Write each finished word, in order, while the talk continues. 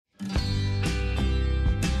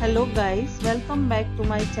Hello guys, welcome back to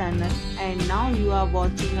my channel, and now you are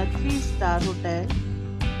watching a 3-star hotel.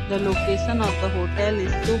 The location of the hotel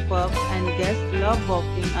is superb and guests love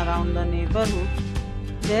walking around the neighborhood.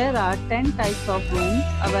 There are 10 types of rooms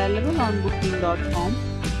available on booking.com.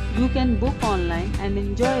 You can book online and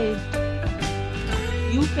enjoy it.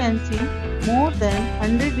 You can see more than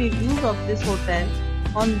 100 reviews of this hotel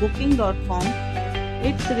on booking.com.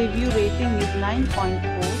 Its review rating is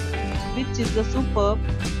 9.4, which is the superb.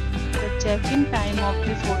 The check-in time of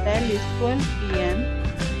this hotel is 12 p.m.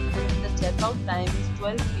 and the check-out time is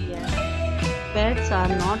 12 p.m. Pets are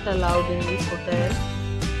not allowed in this hotel.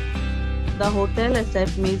 The hotel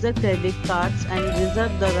accepts major credit cards and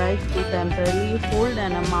reserves the right to temporarily hold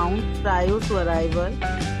an amount prior to arrival.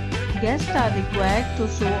 Guests are required to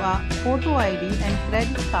show a photo ID and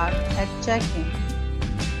credit card at check-in.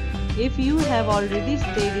 If you have already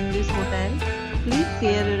stayed in this hotel, please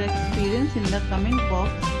share your experience in the comment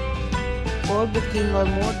box. For booking or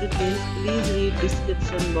more details, please read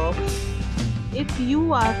description box. If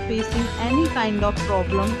you are facing any kind of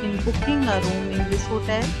problem in booking a room in this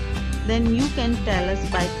hotel, then you can tell us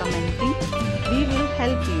by commenting. We will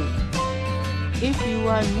help you. If you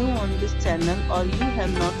are new on this channel or you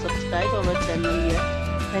have not subscribed our channel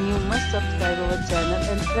yet, then you must subscribe our channel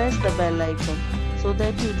and press the bell icon so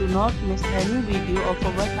that you do not miss any video of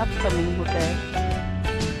our upcoming hotel.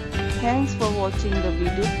 Thanks for watching the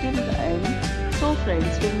video till the end. So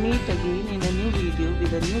friends, we'll meet again in a new video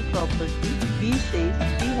with a new property. Be safe,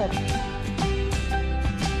 be happy.